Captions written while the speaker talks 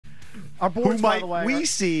Our boards, who by might the way, we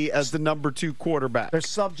see as the number 2 quarterback? They're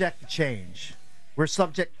subject to change. We're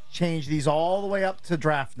subject to change these all the way up to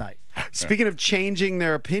draft night. Speaking of changing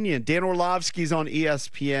their opinion, Dan Orlovsky's on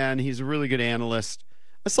ESPN. He's a really good analyst.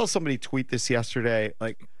 I saw somebody tweet this yesterday.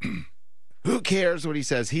 Like, who cares what he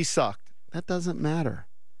says? He sucked. That doesn't matter.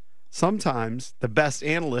 Sometimes the best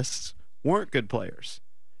analysts weren't good players.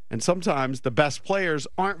 And sometimes the best players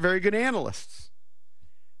aren't very good analysts.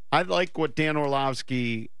 I like what Dan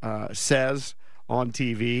Orlovsky says on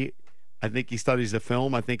TV. I think he studies the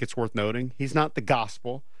film. I think it's worth noting. He's not the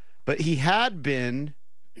gospel, but he had been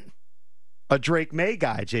a Drake May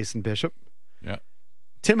guy, Jason Bishop. Yeah.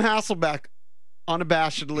 Tim Hasselbeck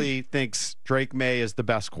unabashedly thinks Drake May is the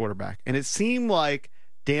best quarterback. And it seemed like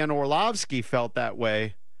Dan Orlovsky felt that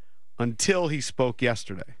way until he spoke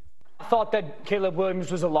yesterday. I thought that Caleb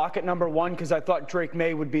Williams was a lock at number 1 because I thought Drake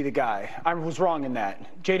May would be the guy. I was wrong in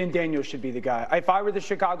that. Jaden Daniels should be the guy. If I were the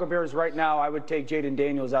Chicago Bears right now, I would take Jaden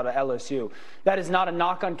Daniels out of LSU. That is not a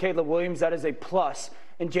knock on Caleb Williams. That is a plus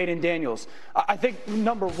in Jaden Daniels. I think,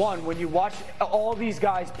 number 1, when you watch all these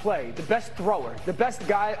guys play, the best thrower, the best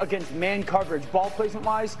guy against man coverage, ball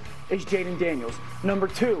placement-wise, is Jaden Daniels. Number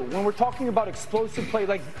 2, when we're talking about explosive play,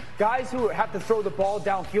 like guys who have to throw the ball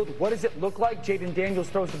downfield, what does it look like? Jaden Daniels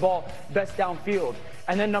throws the ball best downfield.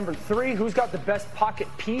 And then number 3, who's got the best pocket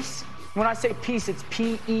piece? When I say piece, it's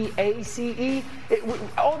P-E-A-C-E.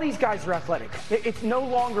 All these guys are athletic. It's no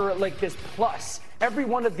longer like this plus. Every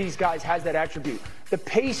one of these guys has that attribute. The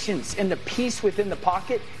patience and the peace within the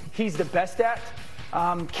pocket, he's the best at.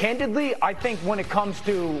 Candidly, I think when it comes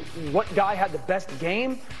to what guy had the best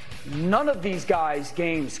game, none of these guys'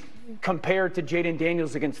 games compared to Jaden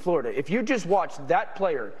Daniels against Florida. If you just watch that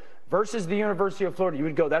player versus the University of Florida, you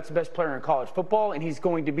would go, that's the best player in college football, and he's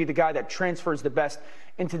going to be the guy that transfers the best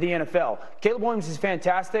into the NFL. Caleb Williams is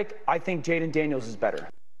fantastic. I think Jaden Daniels is better.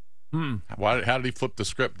 How did he flip the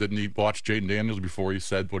script? Didn't he watch Jaden Daniels before he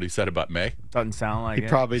said what he said about May? Doesn't sound like He it.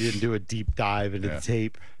 probably didn't do a deep dive into the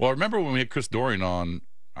tape. Well, remember when we had Chris Dorian on,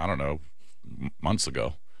 I don't know, months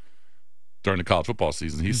ago during the college football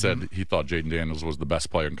season, he said he thought Jaden Daniels was the best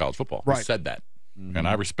player in college football. Right. He said that. And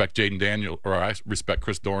I respect Jaden Daniels, or I respect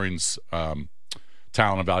Chris Dorian's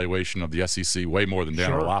talent evaluation of the SEC way more than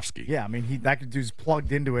Dan Orlovsky. Yeah, I mean, that dude's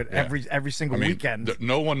plugged into it every single weekend.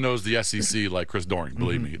 No one knows the SEC like Chris Dorian,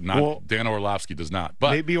 believe me. Dan Orlovsky does not.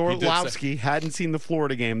 But maybe Orlovsky hadn't seen the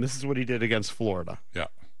Florida game. This is what he did against Florida. Yeah.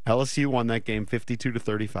 LSU won that game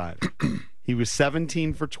 52-35. He was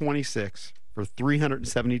 17 for 26 for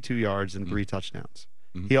 372 yards and 3 touchdowns.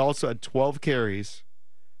 He also had 12 carries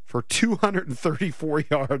for 234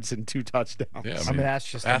 yards and 2 touchdowns. Yeah, I mean,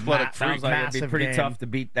 that's just athletic Sounds like it'd be pretty game. tough to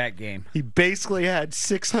beat that game. He basically had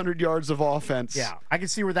 600 yards of offense. Yeah, I can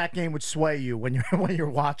see where that game would sway you when you're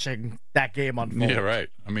watching that game unfold. Yeah, right.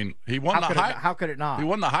 I mean, he won How could it not? He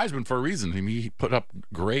won the Heisman for a reason. I mean, he put up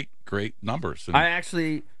great numbers. And I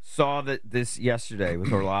actually saw this yesterday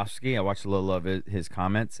with Orlovsky. I watched a little of his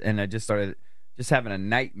comments, and I just started having a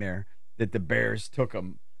nightmare that the Bears took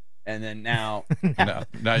him. And then now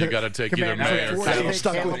now you got to take either May or You're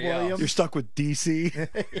Caleb. you're stuck with DC.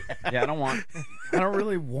 Yeah, I don't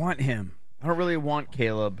really want him. I don't really want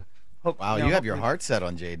Caleb. Wow, you have your heart set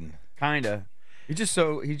on Jaden. Kinda. He's just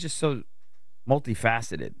so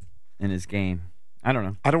multifaceted in his game. I don't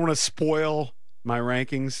know. I don't want to spoil my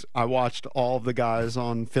rankings. I watched all of the guys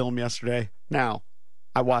on film yesterday. Now,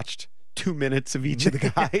 I watched 2 minutes of each of the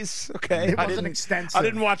guys. Okay, It wasn't extensive. I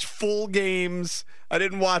didn't watch full games. I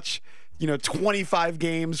didn't watch 25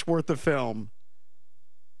 games worth of film.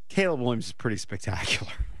 Caleb Williams is pretty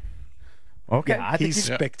spectacular. Okay. Yeah, I think He's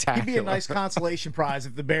spectacular. He'd be a nice consolation prize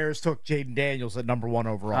if the Bears took Jaden Daniels at number 1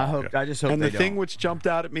 overall. I just hope And they the thing don't. which jumped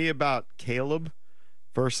out at me about Caleb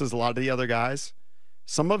versus a lot of the other guys,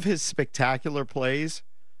 some of his spectacular plays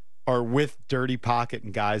are with dirty pocket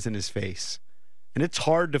and guys in his face. And it's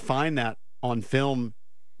hard to find that on film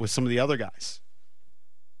with some of the other guys.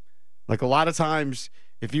 Like a lot of times,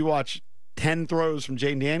 if you watch 10 throws from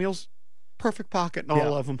Jaden Daniels, perfect pocket in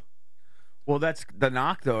all of them. Well, that's the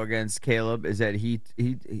knock though against Caleb is that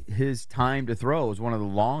his time to throw is one of the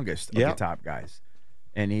longest of the top guys,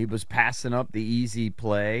 and he was passing up the easy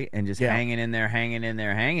play and just hanging in there.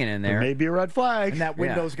 There may be a red flag. And that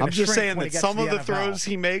window's going I'm to just shrink saying when he that gets some to of the NFL. throws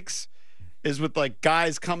he makes is with like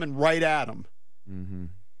guys coming right at him. Mm-hmm.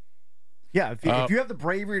 Yeah, if you have the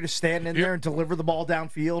bravery to stand in there and deliver the ball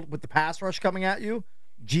downfield with the pass rush coming at you,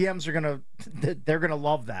 GMs are they're gonna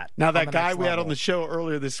love that. Now that guy we had on the show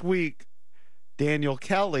earlier this week, Daniel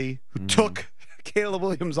Kelly, who took Caleb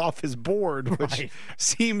Williams off his board, which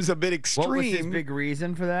seems a bit extreme. What was his big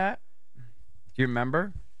reason for that? Do you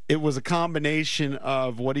remember? it was a combination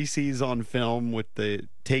of what he sees on film with the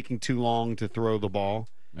taking too long to throw the ball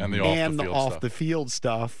and the off the field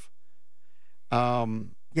stuff. Yeah,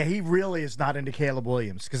 he really is not into Caleb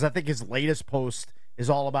Williams because I think his latest post is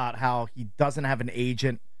all about how he doesn't have an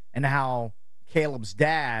agent and how Caleb's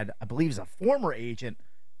dad, I believe, is a former agent,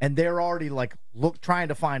 and they're already like trying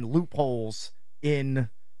to find loopholes in,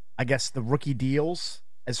 I guess, the rookie deals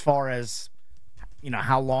as far as,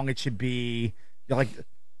 how long it should be. Like,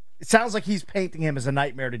 it sounds like he's painting him as a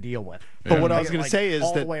nightmare to deal with. But what I was going to say is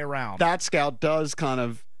all that the way around. that scout does kind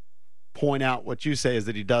of point out what you say is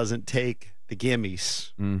that he doesn't take the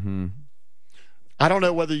gimmies. Mm-hmm. I don't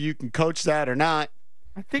know whether you can coach that or not.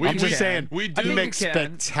 I think I'm just saying we do he makes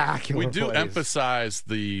spectacular We do plays. emphasize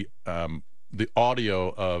the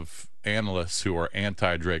audio of analysts who are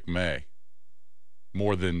anti-Drake May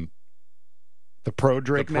more than the pro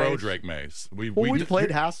Drake Mays. We played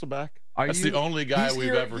Hasselbeck. That's the only guy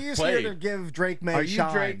we've ever he's played. Here to give Drake May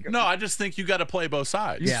shine. No, I just think you got to play both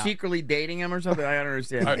sides. You secretly dating him or something? I don't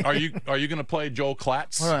understand. Are you going to play Joel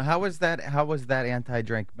Klatz? Hold on, how was that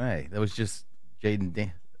anti-Drake May? That was just Jaden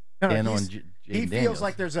Daniel and Jaden He feels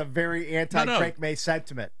like there's a very anti-Drake May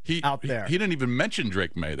sentiment out there. He didn't even mention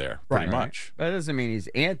Drake May there, pretty much. That doesn't mean he's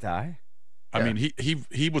anti. I mean,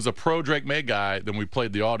 he was a pro Drake May guy. Then we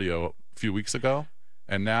played the audio a few weeks ago,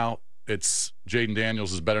 and now it's Jaden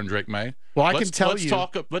Daniels is better than Drake May. Well, I can tell you.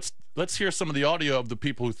 Let's hear some of the audio of the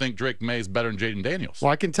people who think Drake May is better than Jaden Daniels.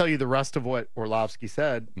 Well, I can tell you the rest of what Orlovsky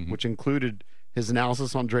said, which included his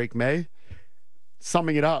analysis on Drake May,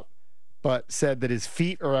 summing it up, but said that his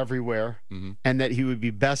feet are everywhere and that he would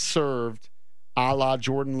be best served, a la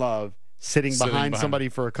Jordan Love, sitting behind somebody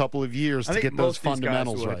for a couple of years to get those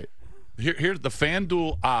fundamentals right. Here's the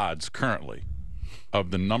FanDuel odds currently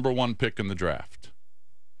of the number 1 pick in the draft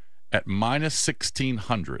at minus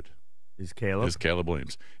 1,600. Is Caleb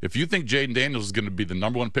Williams. If you think Jaden Daniels is going to be the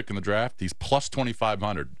number 1 pick in the draft, he's plus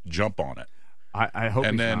 2,500. Jump on it. I hope.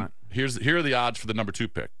 And he's then not. here are the odds for the number 2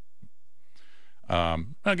 pick.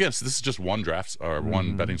 Again, so this is just one draft or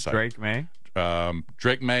one betting site. Drake May.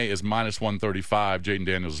 Drake May is minus 135. Jaden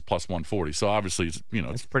Daniels is plus 140. So obviously, it's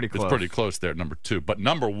pretty close. It's pretty close there at number 2. But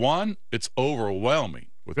number 1, it's overwhelming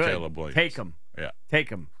with Good. Caleb Williams. Take him. Yeah. Take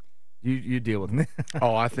him. You deal with him.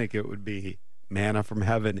 Oh, I think it would be manna from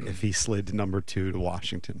heaven if he slid to number 2 to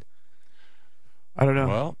Washington. I don't know.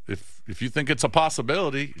 Well, if you think it's a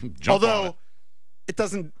possibility, jump on it. It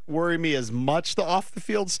doesn't worry me as much, the off the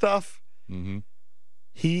field stuff. I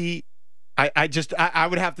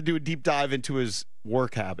would have to do a deep dive into his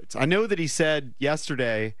work habits. I know that he said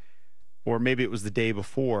yesterday, or maybe it was the day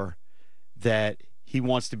before, that he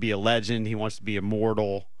wants to be a legend, he wants to be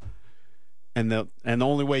immortal, and the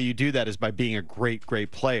only way you do that is by being a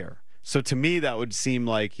great player. So to me, that would seem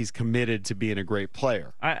like he's committed to being a great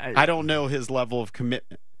player. I don't know his level of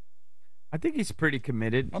commitment. I think he's pretty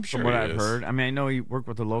committed. I'm sure from what he I've is. heard. I mean, I know he worked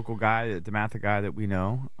with a local guy, the DeMatha guy that we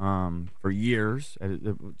know, for years,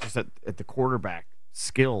 just at the quarterback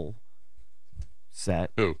skill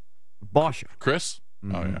set. Who? Boscia. Chris?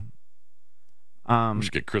 Oh yeah. We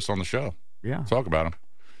should get Chris on the show. Yeah. Talk about him.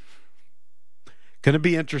 Going to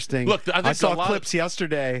be interesting. Look, I saw clips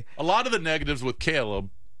yesterday. A lot of the negatives with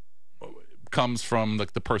Caleb comes from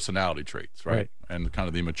the personality traits, right? And kind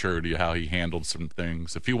of the immaturity of how he handled some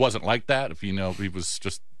things. If he wasn't like that, if he was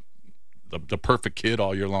just the perfect kid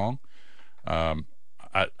all year long,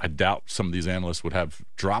 I doubt some of these analysts would have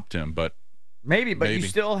dropped him. But maybe. You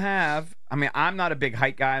still have. I mean, I'm not a big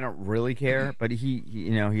height guy. I don't really care. But he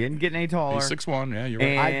didn't get any taller. He's 6'1". Yeah, you're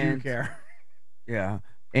right. I do care. Yeah.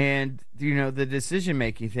 And the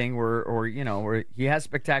decision-making thing where he has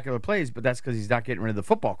spectacular plays, but that's because he's not getting rid of the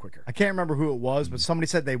football quicker. I can't remember who it was, but somebody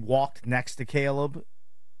said they walked next to Caleb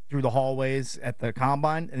through the hallways at the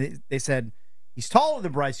combine, and they said he's taller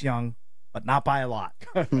than Bryce Young, but not by a lot.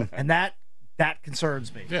 And that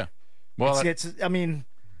concerns me. Yeah. Well, I mean,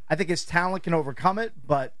 I think his talent can overcome it,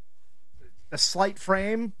 but the slight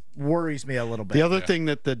frame worries me a little bit. The other thing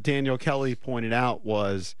that the Daniel Kelly pointed out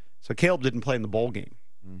was, so Caleb didn't play in the bowl game.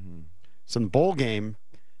 So in the bowl game,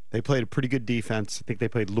 they played a pretty good defense. I think they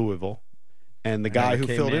played Louisville. And the guy who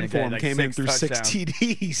filled in for him came in through 6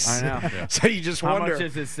 TDs. I know. Yeah. So you just wonder. How much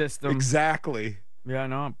is his system? Exactly. Yeah,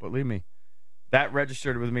 no, believe me. That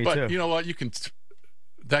registered with me, too. But you know what?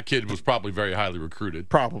 That kid was probably very highly recruited.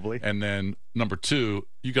 Probably. And then number 2,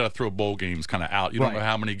 you got to throw bowl games kind of out. You don't know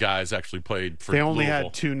how many guys actually played for Louisville. They only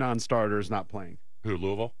had 2 non-starters not playing. Who,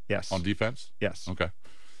 Louisville? Yes. On defense? Yes. Okay.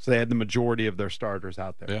 So they had the majority of their starters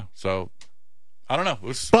out there. Yeah. So I don't know.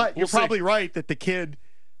 But you're probably right that the kid,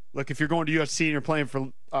 look, if you're going to USC and you're playing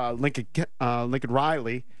for Lincoln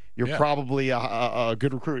Riley, you're probably a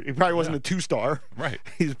good recruit. He probably wasn't a 2-star. Right.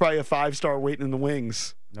 He's probably a 5-star waiting in the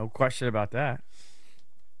wings. No question about that.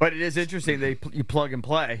 But it is interesting. You plug and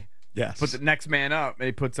play. Yes. Put the next man up, and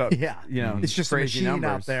he puts up. It's just a crazy machine numbers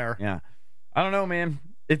out there. Yeah. I don't know, man.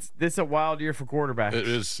 This a wild year for quarterbacks. It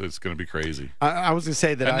is. It's going to be crazy. I was going to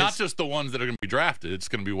say that, and not just the ones that are going to be drafted. It's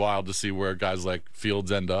going to be wild to see where guys like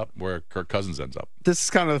Fields end up, where Kirk Cousins ends up. This is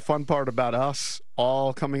kind of the fun part about us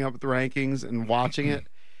all coming up with the rankings and watching it.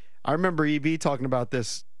 I remember EB talking about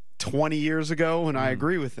this 20 years ago, and I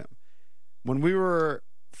agree with him. When we were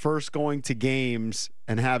first going to games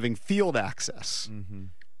and having field access,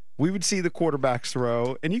 we would see the quarterbacks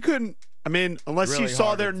throw, and you couldn't. I mean, unless really you saw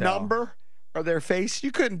hard to their tell. number or their face,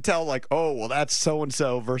 you couldn't tell, like, oh, well, that's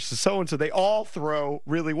so-and-so versus so-and-so. They all throw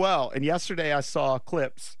really well. And yesterday I saw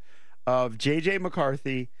clips of J.J.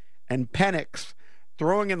 McCarthy and Penix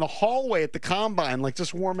throwing in the hallway at the combine, like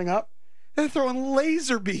just warming up. They're throwing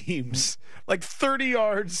laser beams, like 30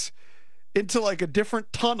 yards into like a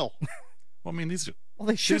different tunnel. Well, I mean, these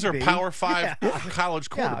should are Power 5 college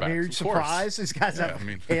quarterbacks. I mean, you're of course. surprised these guys have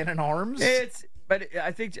cannon arms. But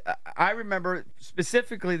I think I remember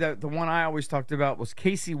specifically the one I always talked about was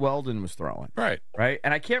Casey Weldon was throwing. Right.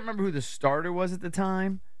 And I can't remember who the starter was at the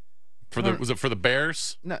time. Was it for the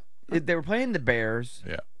Bears? No, they were playing the Bears.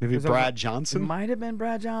 Yeah. Maybe Brad It Johnson? might have been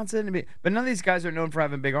Brad Johnson. But none of these guys are known for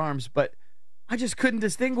having big arms. But I just couldn't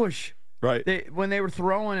distinguish. Right. When they were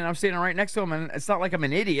throwing, and I'm standing right next to them, and it's not like I'm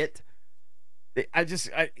an idiot.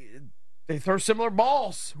 They throw similar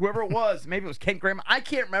balls. Whoever it was, maybe it was Kent Graham. I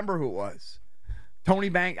can't remember who it was. Tony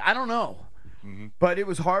Bank. I don't know. But it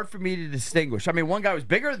was hard for me to distinguish. I mean, one guy was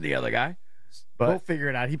bigger than the other guy. But we'll figure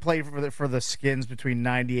it out. He played for the Skins between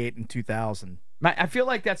 98 and 2000. I feel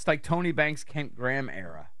like that's like Tony Banks, Kent Graham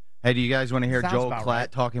era. Hey, do you guys want to hear Sounds Joel about Klatt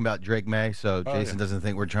right. talking about Drake May so Jason doesn't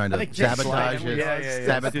think we're trying to think Jason sabotage Klatt, his,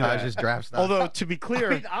 let's do that. his draft style? Although, to be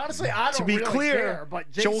clear, I mean, honestly, I don't to be really clear, care,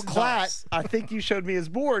 but Jason Joel Klatt, does. I think you showed me his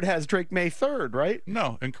board, has Drake May 3rd, right?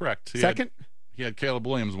 No, incorrect. Second? He had Caleb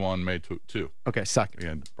Williams 1, May 2. Okay, second. He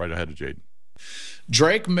had right ahead of Jaden.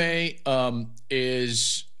 Drake May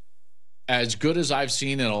is as good as I've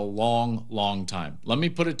seen in a long, long time. Let me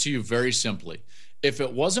put it to you very simply. If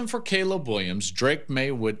it wasn't for Caleb Williams, Drake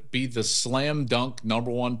May would be the slam dunk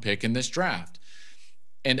 #1 pick in this draft.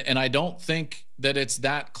 And I don't think that it's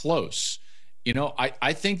that close. You know,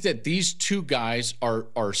 I think that these two guys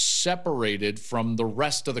are separated from the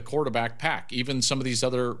rest of the quarterback pack, even some of these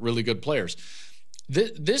other really good players.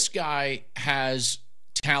 This guy has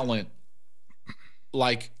talent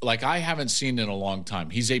like I haven't seen in a long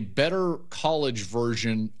time. He's a better college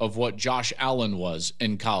version of what Josh Allen was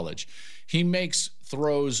in college. He makes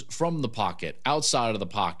throws from the pocket, outside of the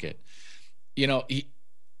pocket. You know,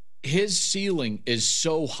 his ceiling is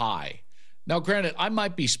so high. Now, granted, I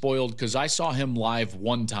might be spoiled because I saw him live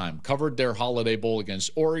one time, covered their Holiday Bowl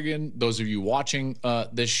against Oregon. Those of you watching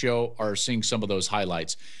this show are seeing some of those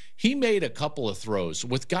highlights. He made a couple of throws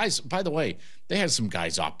with guys. By the way, they had some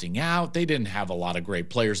guys opting out. They didn't have a lot of great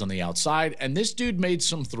players on the outside. And this dude made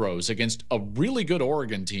some throws against a really good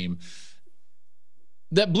Oregon team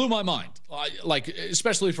that blew my mind, like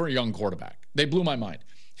especially for a young quarterback. They blew my mind.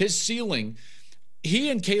 His ceiling, he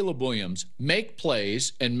and Caleb Williams make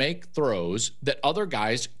plays and make throws that other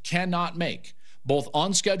guys cannot make, both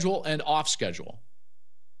on schedule and off schedule.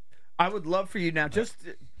 I would love for you now, just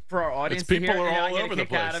for our audience to people hear, are and I all get a over the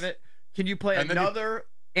kick out place. of it. Can you play And then another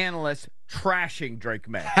analyst trashing Drake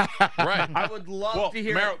May? Right. I would love to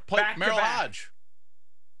hear it back to Merrill back. Hodge.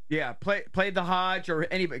 Yeah, play the Hodge or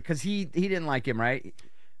anybody, because he didn't like him, right?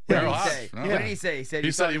 Merrill What did he Hodge. say? No. What did he say? He said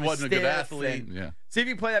He said thought he was wasn't a good stiff athlete. and- Yeah. See if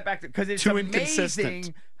you play that back, because it's Too inconsistent.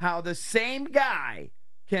 amazing how the same guy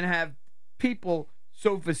can have people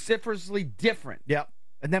so vociferously different. Yep.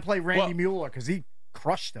 And then play Randy Well- Mueller because he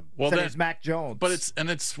crushed him. Well, Said then- it's Mac Jones. But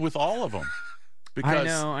it's with all of them. Because I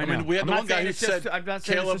know. I mean, we had I'm the not one guy saying who it's just- said I'm not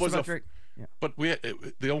saying it's Caleb just was about a. Drake. Yeah. But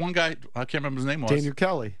the one guy, I can't remember his name was Daniel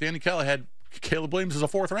Kelly. Danny Kelly had Caleb Williams as a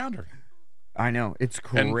 4th rounder, I know. It's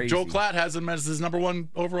crazy. and Joel Klatt has him as his #1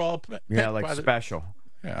 overall pick. Yeah, like by the- special.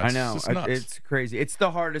 Yeah, I it's know. just nuts. It's crazy. It's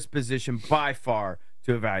the hardest position by far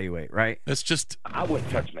to evaluate, right? It's just I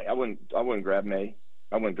wouldn't touch May. I wouldn't grab May.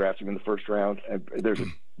 I wouldn't draft him in the first round. And there's a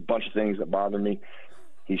bunch of things that bother me.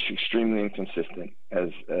 He's extremely inconsistent as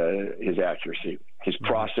his accuracy, his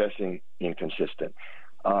processing inconsistent.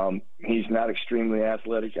 He's not extremely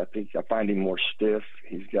athletic. I find him more stiff.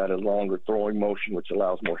 He's got a longer throwing motion, which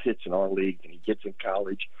allows more hits in our league than he gets in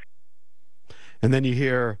college. And then you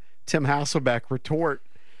hear Tim Hasselbeck retort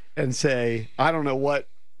and say, I don't know what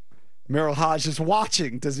Merrill Hodge is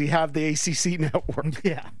watching. Does he have the ACC network?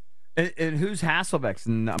 yeah. And who's Hasselbeck's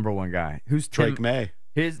number one guy? Who's Drake Tim, May.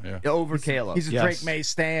 Over Caleb? He's a Yes. Drake May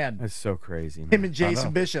stan. That's so crazy. Man. Him and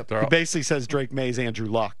Jason Bishop. He basically says Drake May's Andrew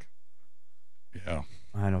Luck. Yeah.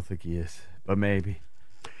 I don't think he is, but maybe.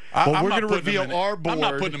 Well, I'm we're not going to putting him reveal our board. I'm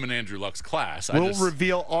not putting him in Andrew Luck's class. We'll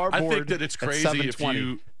reveal our board. I think that it's at crazy if 7:20.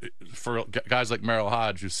 you, for guys like Merrill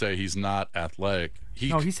Hodge who say he's not athletic.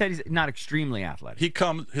 No, he said he's not extremely athletic.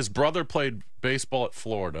 His brother played baseball at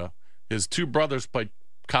Florida. His two brothers played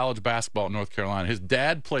college basketball at North Carolina. His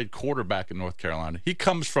dad played quarterback in North Carolina. He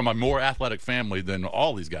comes from a more athletic family than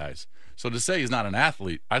all these guys. So to say he's not an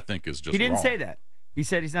athlete, I think is just He didn't wrong. say that. He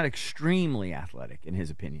said he's not extremely athletic, in his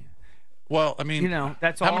opinion. Well, I mean,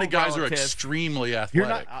 that's how all many guys relative. are extremely athletic? You're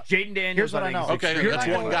not. Jaden Daniels. Here's what I know. Okay, that's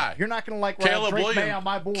one guy. You're not going to like Drake May on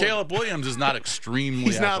my board. Caleb Williams is not extremely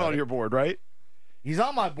He's not athletic. on your board, right? He's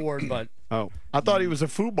on my board, but Oh, I thought he was a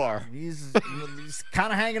foobar. he's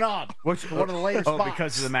kind of hanging on. One of the later spots.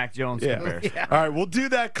 because of the Mac Jones Yeah. comparison. All right, we'll do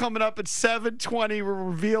that coming up at 7:20. We'll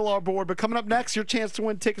reveal our board. But coming up next, your chance to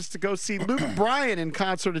win tickets to go see Luke Bryan in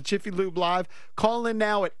concert at Jiffy Lube Live. Call in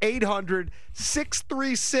now at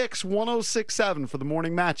 800-636-1067 for the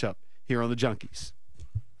morning matchup here on the Junkies.